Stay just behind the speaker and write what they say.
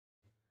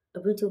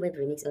Ubuntu Web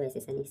Remix OS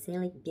is an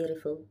insanely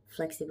beautiful,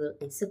 flexible,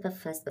 and super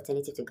fast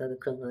alternative to Google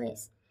Chrome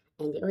OS.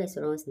 And the OS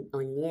runs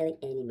on nearly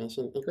any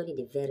machine, including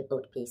the very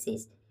old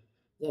PCs.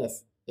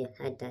 Yes, you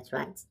heard that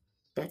right.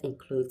 That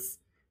includes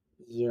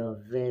your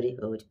very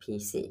old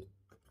PC.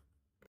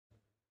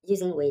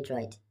 Using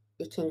Wandroid,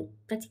 you can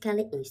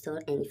practically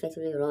install and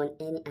effectively run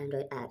any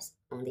Android apps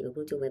on the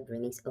Ubuntu Web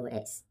Remix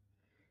OS.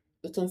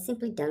 You can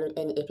simply download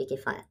any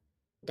APK file,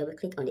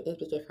 double-click on the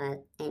APK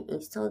file, and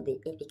install the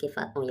APK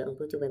file on your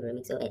Ubuntu Web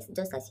Remix OS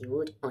just as you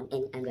would on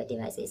any Android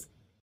devices.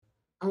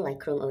 Unlike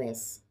Chrome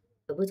OS,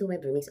 Ubuntu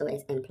Web Remix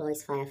OS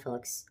employs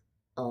Firefox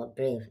or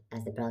Brave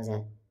as the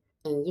browser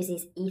and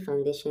uses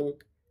eFoundation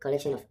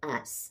collection of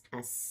apps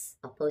as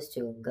opposed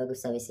to Google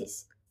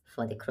services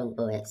for the Chrome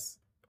OS.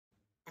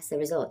 As a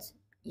result,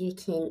 you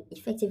can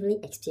effectively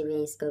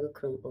experience Google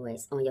Chrome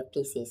OS on your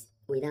PCs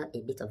without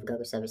a bit of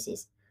Google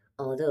services.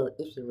 Although,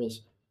 if you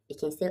wish, you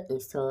can still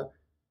install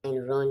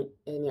and run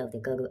any of the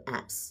Google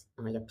apps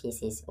on your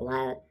PCs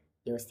while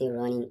you're still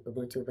running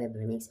Ubuntu Web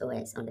Remix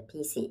OS on the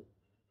PC.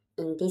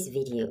 In this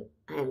video,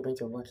 I am going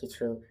to walk you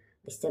through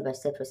the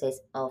step-by-step process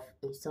of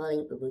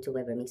installing Ubuntu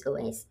Web Remix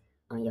OS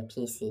on your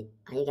PC.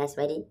 Are you guys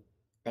ready?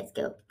 Let's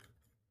go.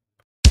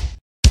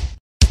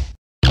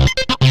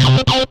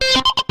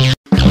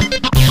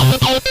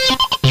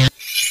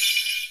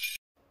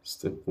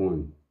 Step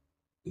 1.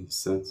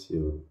 Insert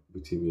your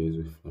Ubuntu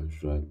USB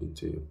flash drive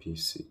into your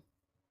PC.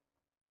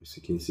 As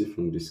you can see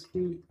from the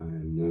screen, I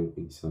am now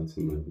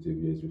inserting my Ubuntu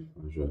USB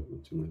flash drive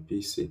into my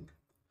PC.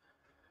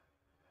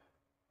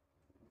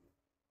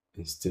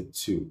 And step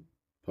 2.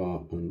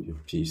 Power on your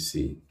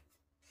PC.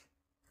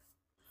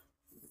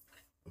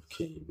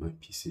 Okay, my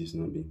PC is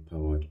now being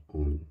powered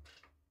on.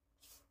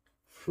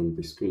 From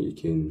the screen, you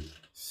can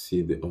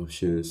see the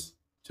options.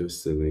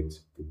 Just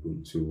select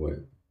Ubuntu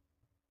Web.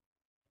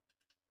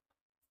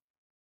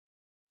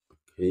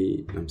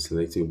 Okay, I'm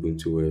selecting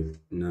Ubuntu Web.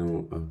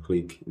 Now I'll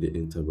click the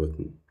enter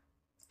button.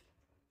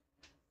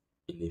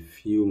 In a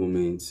few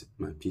moments,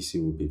 my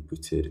PC will be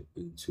booted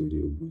into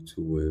the Ubuntu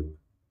Web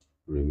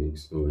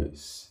Remix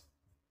OS.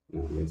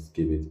 Now let's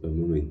give it a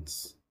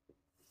moment.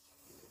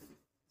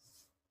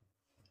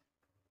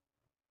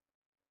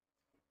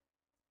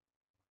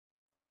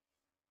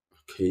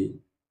 Okay,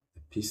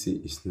 the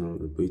PC is now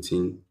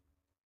rebooting.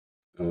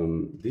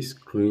 This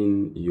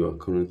screen you are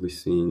currently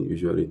seeing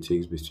usually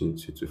takes between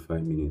 2 to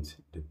 5 minutes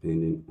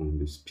depending on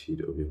the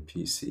speed of your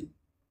PC.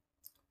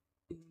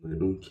 In my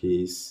own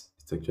case,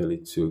 it actually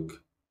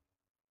took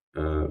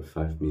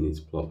 5 minutes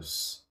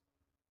plus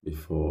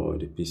before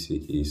the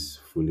PC is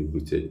fully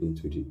booted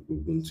into the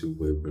Ubuntu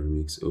Web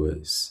Remix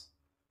OS.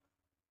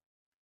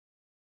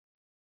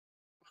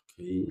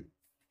 Okay,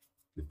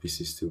 the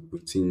PC is still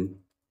booting.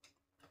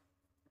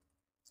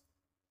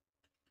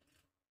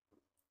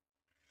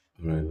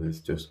 Alright, let's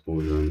just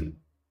hold on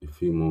a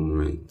few more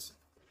moments.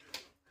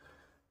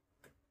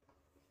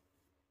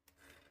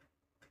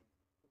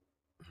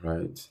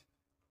 Right,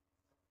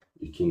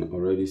 you can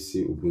already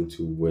see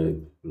Ubuntu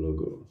Web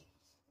logo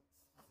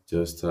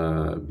just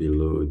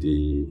below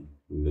the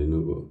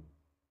Lenovo.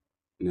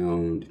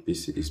 Now the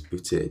PC is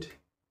booted.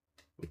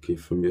 Okay,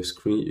 from your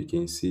screen you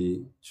can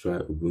see try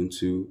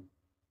Ubuntu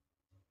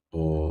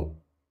or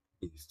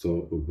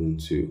install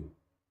Ubuntu.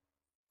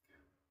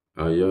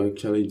 You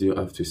actually do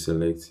have to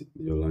select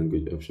your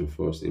language option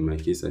first. In my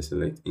case, I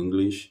select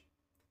English.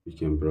 You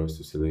can browse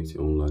to select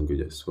your own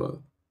language as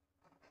well.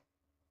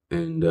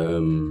 And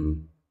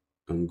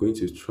I'm going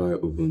to try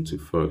Ubuntu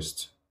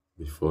first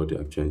before the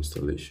actual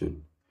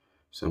installation.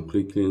 So I'm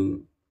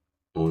clicking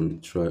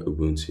on try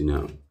Ubuntu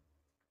now.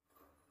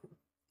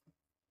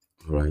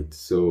 Alright,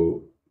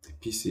 so the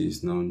PC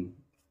is now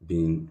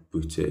being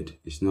booted.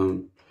 It's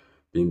now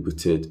being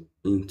booted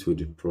into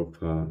the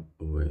proper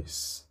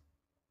OS.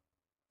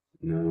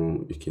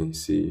 Now you can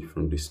see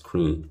from the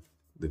screen,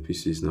 the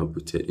PC is now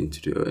booted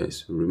into the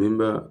OS.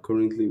 Remember,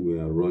 currently we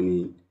are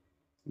running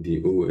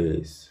the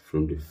OS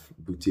from the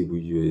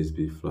bootable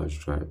USB flash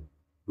drive,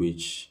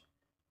 which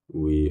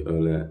we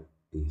earlier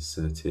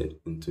inserted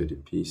into the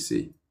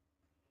PC.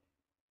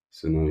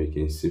 So now you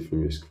can see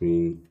from your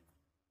screen,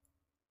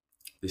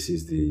 this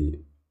is the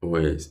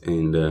OS.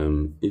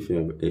 And if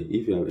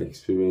you have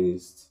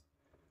experienced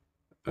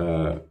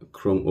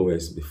Chrome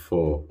OS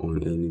before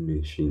on any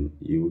machine,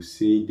 you will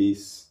see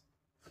this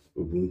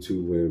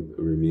Ubuntu Web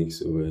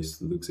Remix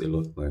OS looks a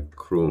lot like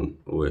Chrome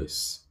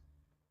OS.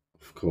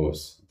 Of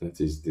course, that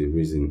is the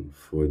reason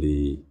for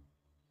the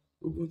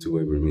Ubuntu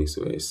Web Remix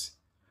OS.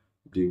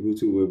 The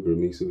Ubuntu Web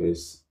Remix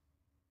OS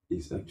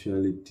is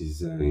actually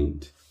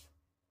designed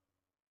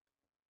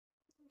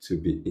to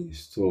be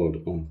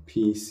installed on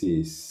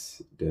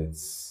PCs that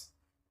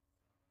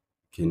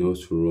cannot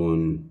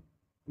run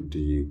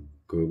the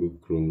Google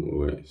Chrome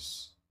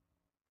OS.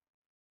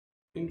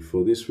 And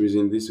for this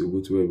reason, this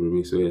Ubuntu Web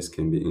Remix OS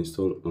can be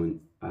installed on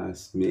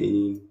as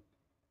many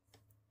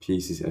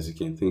PCs as you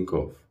can think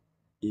of.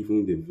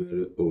 Even the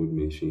very old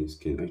machines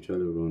can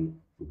actually run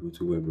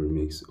Ubuntu Web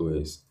Remix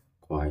OS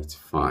quite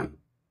fine.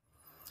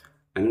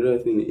 Another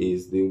thing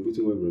is the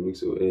Ubuntu Web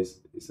Remix OS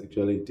is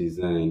actually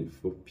designed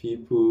for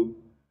people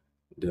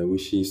that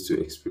wishes to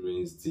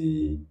experience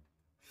the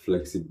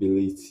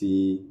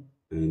flexibility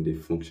and the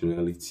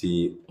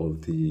functionality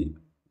of the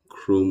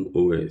Chrome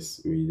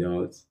OS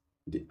without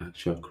the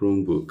actual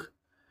Chromebook.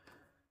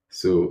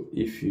 So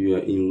if you are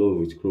in love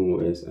with Chrome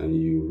OS and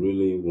you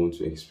really want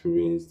to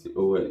experience the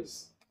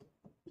OS,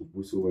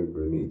 Ubuntu Web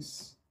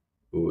Remix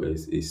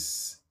OS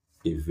is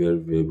a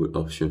very good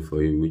option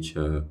for you, which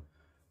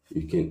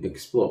you can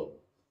explore.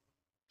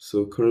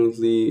 So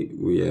currently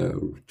we are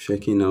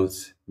checking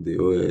out the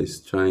OS,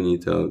 trying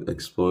it out,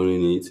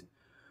 exploring it.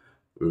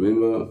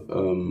 Remember,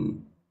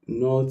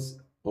 not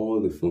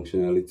all the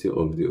functionality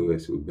of the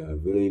OS will be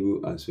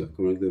available as we are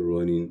currently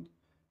running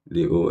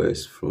the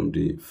OS from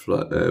the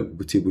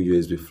bootable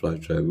USB flash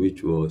drive,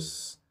 which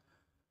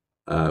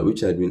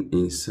had been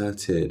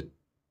inserted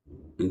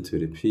into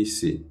the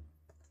PC.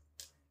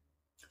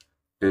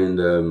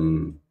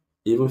 And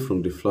even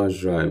from the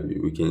flash drive,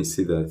 we can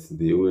see that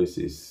the OS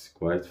is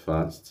quite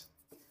fast,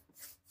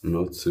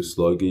 not so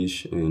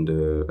sluggish, and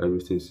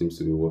everything seems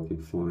to be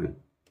working fine.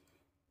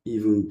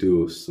 Even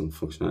though some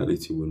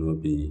functionality will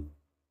not be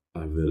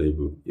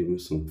available, even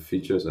some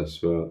features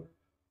as well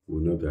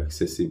will not be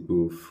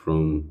accessible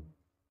from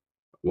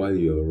while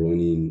you are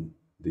running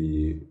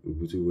the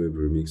Ubuntu Web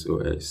Remix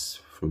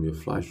OS from your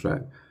flash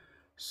drive.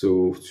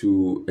 So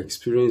to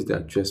experience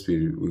that just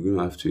we're going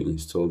to have to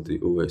install the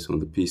OS on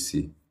the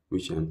PC,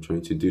 which I'm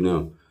trying to do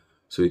now.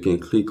 So you can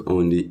click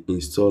on the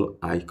install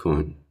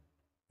icon,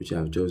 which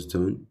I've just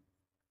done,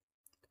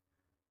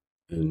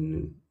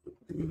 and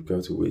we've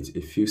got to wait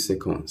a few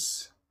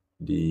seconds.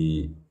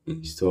 The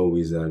install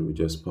wizard will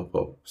just pop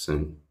up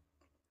soon.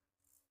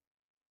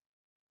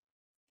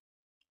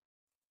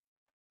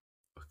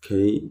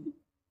 Okay,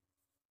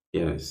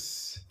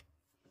 yes.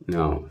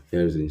 Now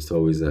here's the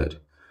install wizard.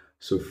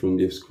 So from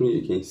the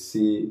screen you can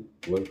see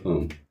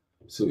welcome.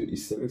 So you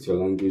select your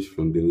language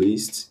from the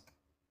list,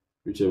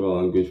 whichever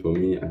language. For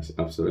me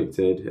I've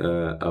selected,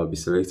 I'll be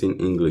selecting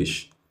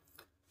English.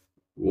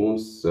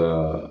 Once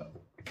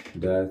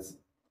that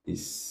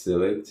is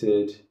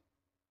selected,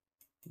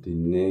 the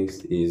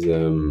next is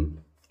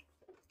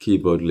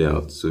keyboard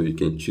layout. So you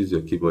can choose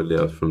your keyboard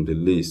layout from the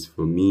list.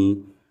 For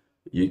me,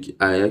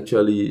 I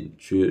actually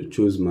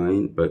chose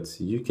mine, but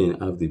you can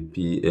have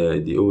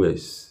the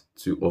OS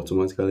to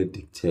automatically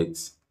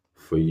dictate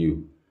for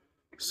you.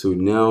 So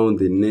now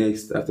the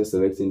next, after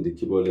selecting the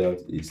keyboard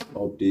layout, is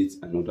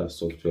update and other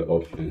software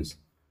options.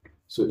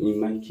 So in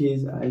my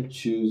case, I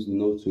choose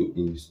not to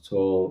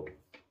install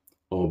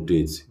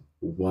updates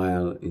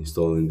while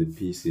installing the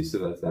PC, so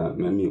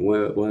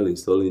that while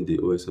installing the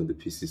OS on the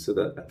PC, so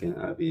that I can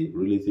have a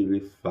relatively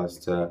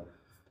faster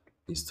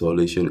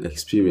installation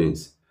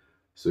experience.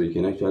 So you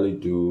can actually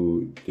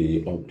do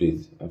the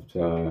update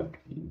after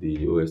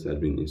the OS has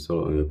been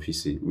installed on your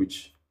PC,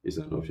 which is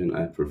an option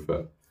I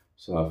prefer.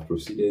 So I've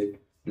proceeded.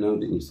 Now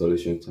the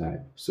installation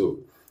type.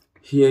 So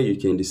here you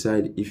can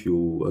decide if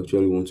you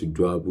actually want to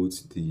dual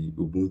boot the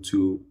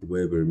Ubuntu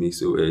Web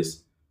Remix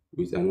OS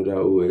with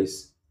another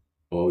OS,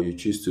 or you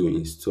choose to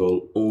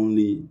install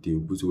only the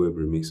Ubuntu Web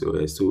Remix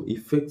OS. So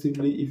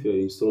effectively, if you're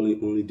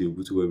installing only the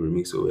Ubuntu Web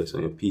Remix OS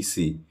on your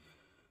PC,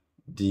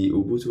 the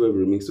Ubuntu Web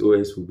Remix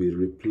OS will be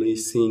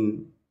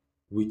replacing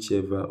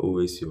whichever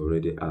OS you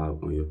already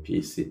have on your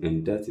PC,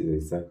 and that is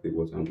exactly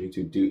what I'm going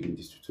to do in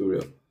this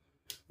tutorial.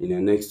 In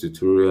the next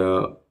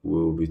tutorial,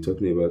 we'll be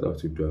talking about how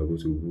to go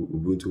to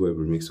Ubuntu Web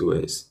Remix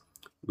OS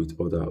with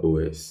other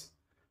OS.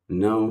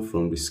 Now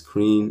from the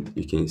screen,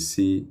 you can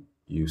see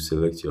you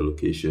select your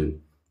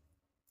location.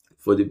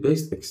 For the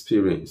best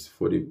experience,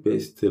 for the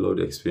best tailored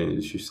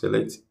experience, you should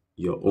select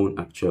your own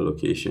actual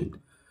location.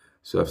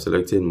 So I've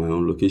selected my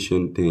own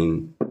location,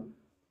 then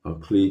I'll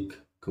click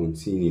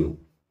continue.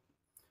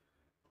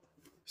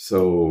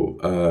 So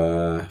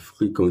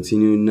click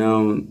continue.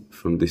 Now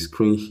from the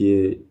screen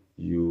here,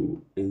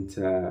 you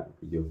enter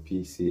your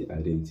PC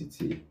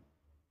identity,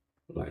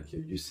 like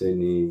your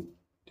username,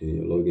 then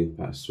your login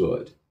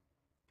password.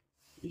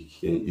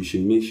 You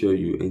should make sure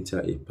you enter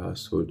a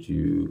password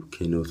you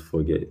cannot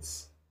forget,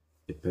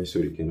 a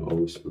password you can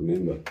always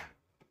remember.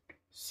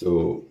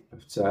 So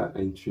after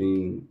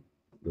entering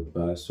the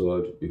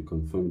password, you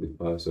confirm the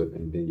password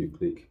and then you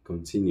click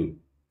continue.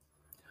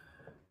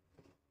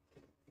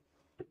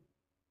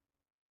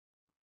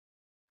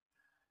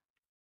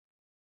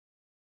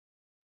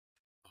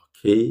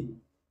 Okay,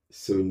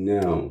 so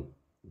now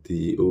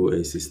the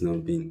OS is now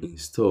being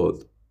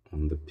installed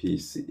on the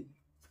PC.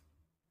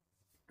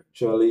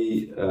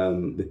 Actually,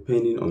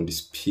 depending on the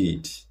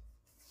speed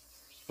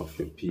of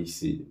your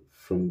PC,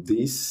 from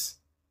this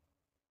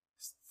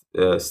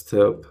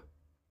step,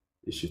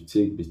 it should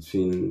take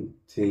between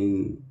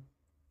 10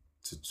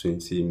 to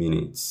 20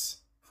 minutes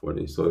for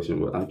the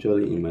installation. But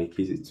actually, in my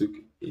case, it took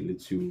a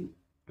little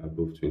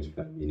above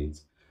 25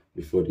 minutes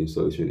before the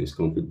installation is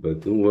complete.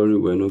 But don't worry,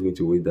 we're not going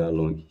to wait that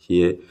long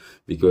here,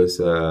 because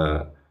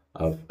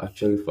I've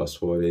actually fast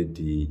forwarded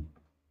the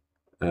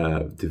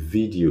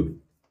video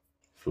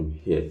from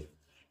here.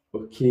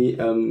 Okay,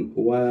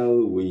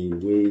 while we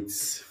wait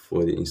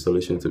for the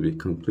installation to be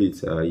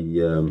complete,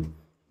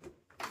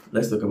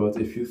 let's talk about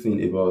a few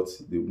things about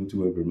the Ubuntu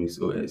Web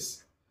Remix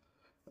OS.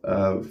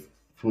 Uh,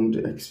 from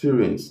the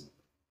experience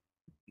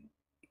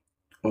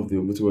of the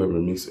Ubuntu Web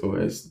Remix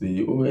OS,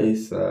 the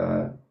OS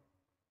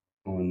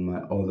on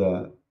my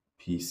other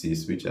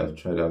PCs, which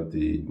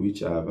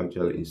I've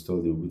actually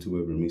installed the Ubuntu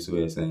Web Remix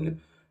OS and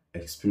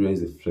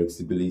experienced the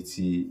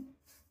flexibility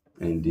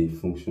and the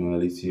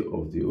functionality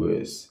of the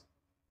OS.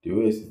 The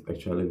OS is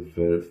actually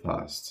very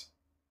fast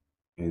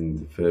and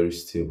very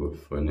stable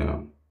for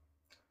now.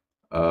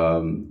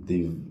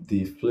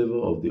 The flavor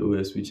of the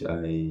OS which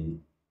I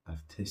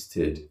have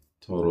tested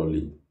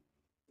thoroughly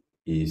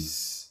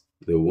is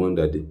the one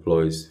that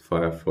deploys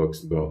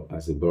Firefox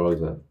as a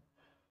browser.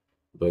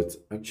 But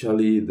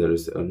actually, there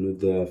is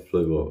another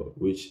flavor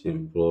which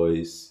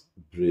employs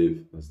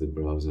Brave as the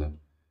browser.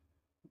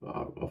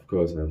 Of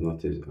course, I've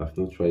not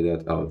tried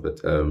that out,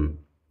 but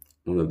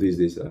one of these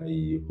days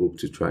I hope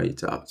to try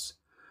it out.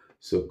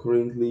 So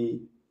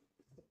currently,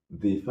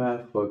 the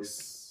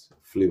Firefox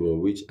flavor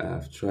which I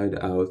have tried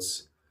out,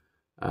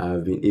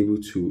 I've been able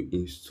to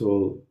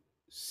install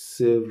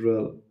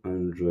several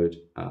Android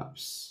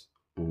apps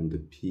on the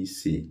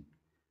PC,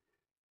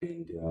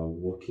 and they are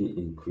working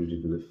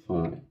incredibly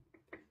fine.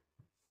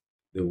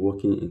 They're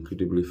working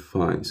incredibly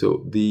fine.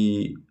 So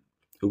the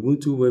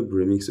Ubuntu Web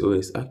Remix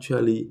OS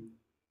actually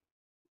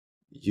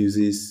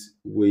uses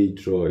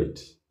Droid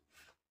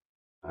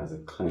as a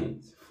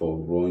client for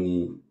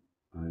running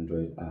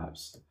Android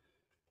apps.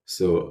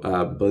 So,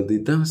 but the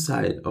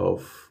downside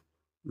of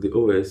the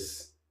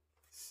OS,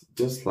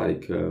 just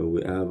like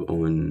we have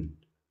on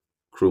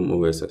Chrome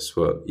OS as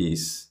well,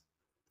 is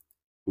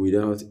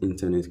without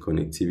internet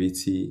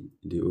connectivity,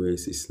 the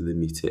OS is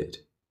limited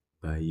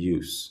by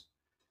use.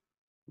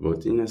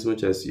 But in as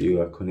much as you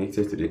are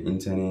connected to the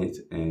internet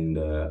and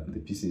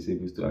the PC is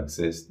able to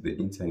access the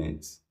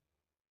internet,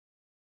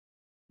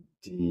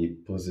 the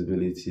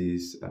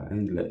possibilities are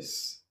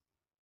endless.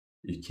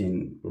 You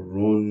can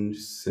run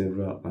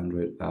several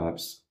Android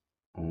apps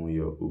on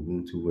your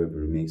Ubuntu Web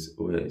Remix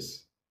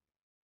OS.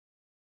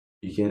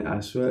 You can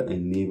as well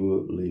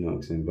enable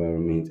Linux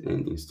environment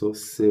and install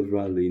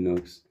several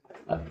Linux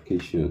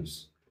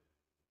applications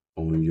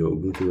on your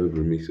Ubuntu Web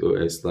Remix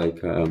OS.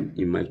 Like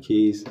in my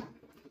case,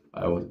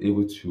 I was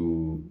able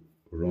to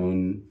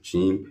run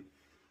GIMP,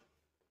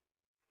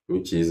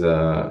 which is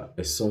a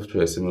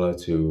software similar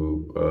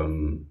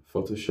to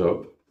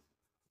Photoshop.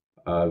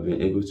 I've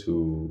been able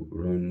to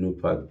run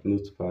Notepad++,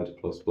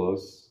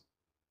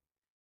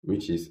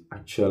 which is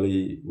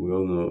actually, we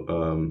all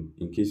know,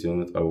 in case you're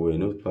not aware,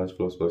 Notepad++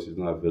 is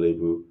not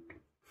available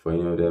for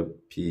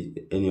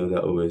any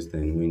other OS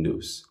than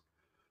Windows.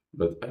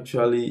 But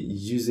actually,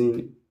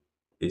 using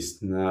a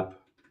Snap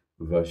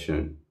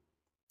version,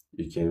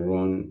 you can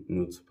run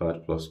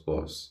Notepad++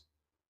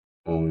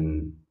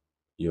 on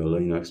your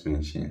Linux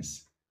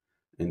machines,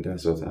 and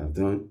that's what I've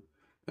done.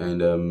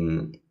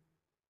 And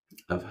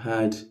I've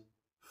had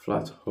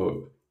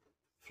FlatHub,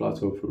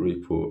 FlatHub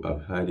repo.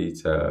 I've had it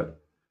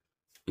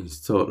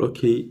installed.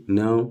 Okay,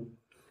 now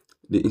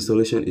the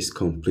installation is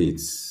complete.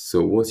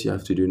 So what you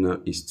have to do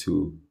now is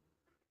to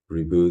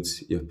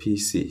reboot your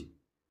PC.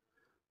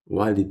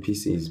 While the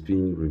PC is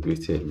being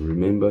rebooted,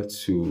 remember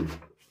to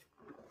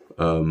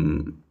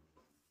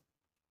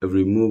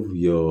remove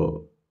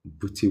your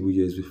bootable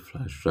USB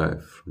flash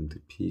drive from the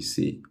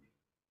PC.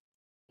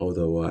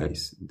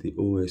 Otherwise, the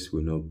OS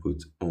will not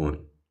boot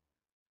on.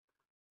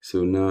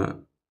 So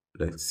now,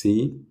 let's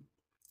see.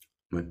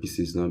 My PC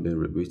is now being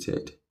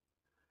rebooted.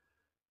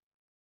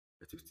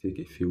 It will take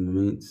a few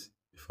moments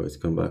before it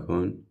come back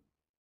on,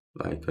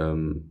 like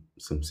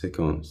some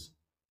seconds,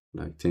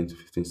 like 10 to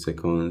 15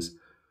 seconds.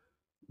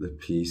 The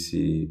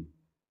PC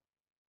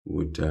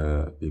would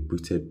be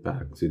booted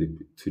back to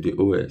the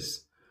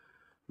OS.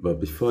 But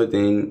before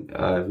then,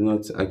 I've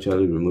not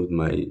actually removed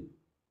my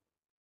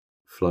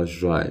flash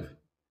drive.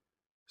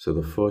 So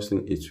the first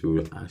thing it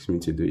will ask me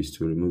to do is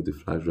to remove the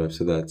flash drive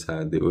so that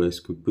the OS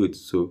could boot.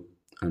 So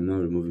I'm now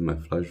removing my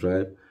flash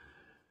drive,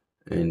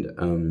 and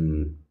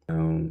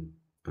now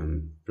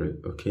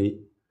okay.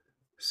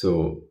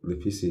 So the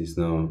PC is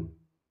now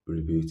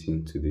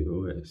rebooting to the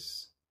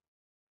OS.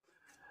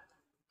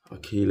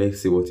 Okay,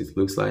 let's see what it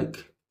looks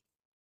like.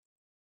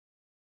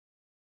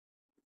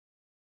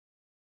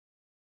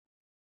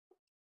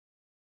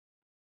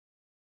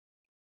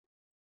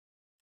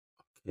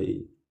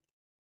 Okay,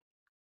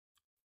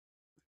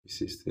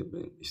 PC is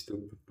still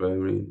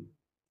preparing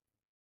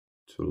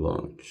to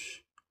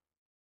launch.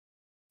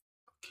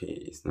 Okay,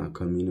 it's now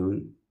coming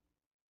on.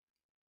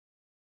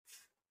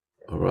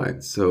 All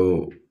right,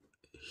 so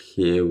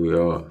here we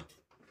are.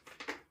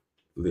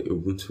 The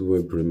Ubuntu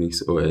Web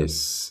Remix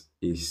OS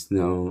is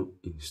now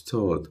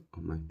installed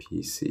on my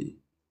PC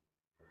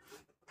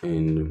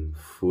and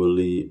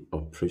fully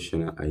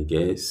operational, I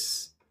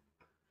guess.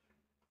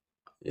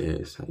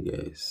 Yes, I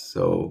guess.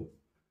 So,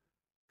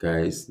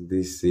 guys,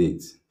 this is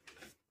it.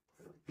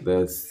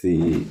 That's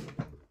the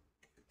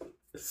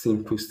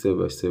simple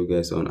step-by-step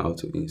guys on how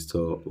to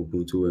install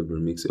Ubuntu Web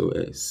Remix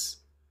OS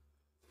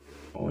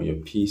on your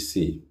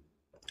PC.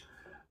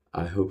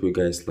 I hope you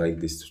guys like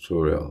this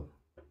tutorial.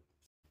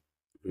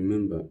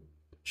 Remember,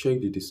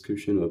 check the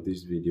description of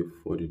this video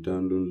for the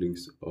download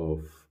links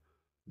of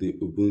the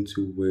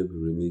Ubuntu Web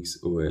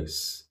Remix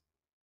OS.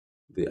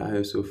 The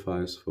ISO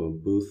files for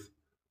both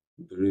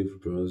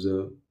Brave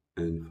browser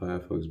and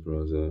Firefox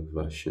browser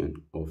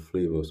version or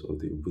flavors of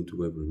the Ubuntu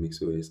Web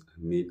Remix OS are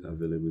made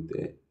available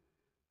there.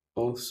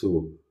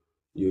 Also,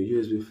 your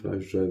USB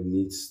flash drive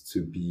needs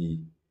to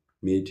be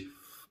made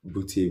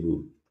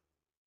bootable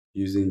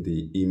using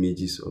the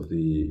images of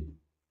the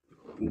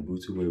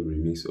Ubuntu Web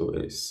Remix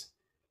OS.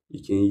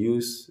 You can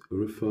use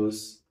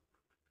Rufus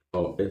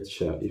or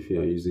Etcher if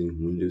you are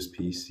using Windows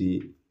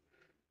PC,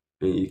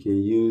 and you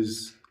can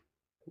use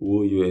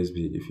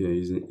USB if you are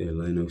using a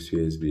Linux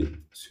USB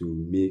to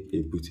make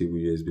a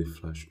bootable USB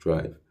flash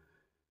drive.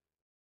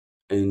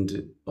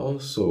 And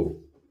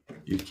also,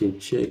 you can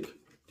check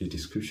the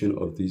description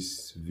of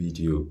this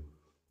video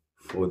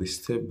for the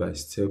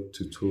step-by-step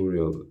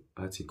tutorial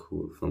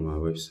article from our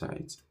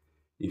website.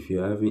 If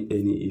you're having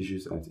any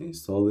issues at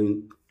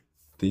installing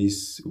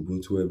this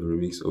Ubuntu Web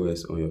Remix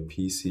OS on your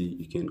PC,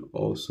 you can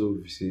also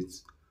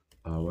visit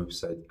our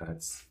website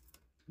at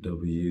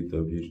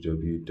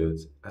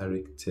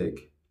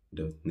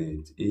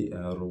www.arykteck.net,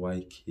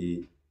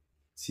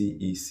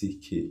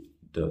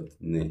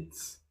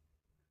 ARYKTECK.net.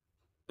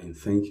 And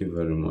thank you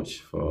very much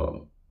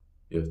for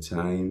your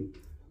time.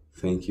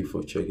 Thank you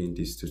for checking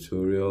this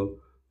tutorial.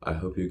 I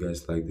hope you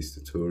guys like this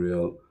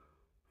tutorial.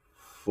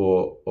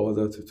 For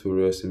other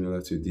tutorials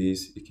similar to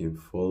this, you can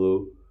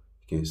follow,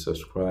 you can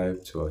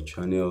subscribe to our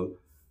channel,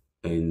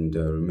 and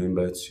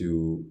remember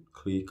to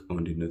click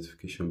on the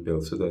notification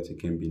bell so that you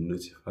can be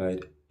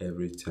notified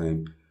every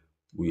time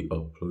we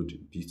upload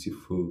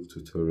beautiful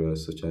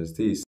tutorials such as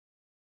this.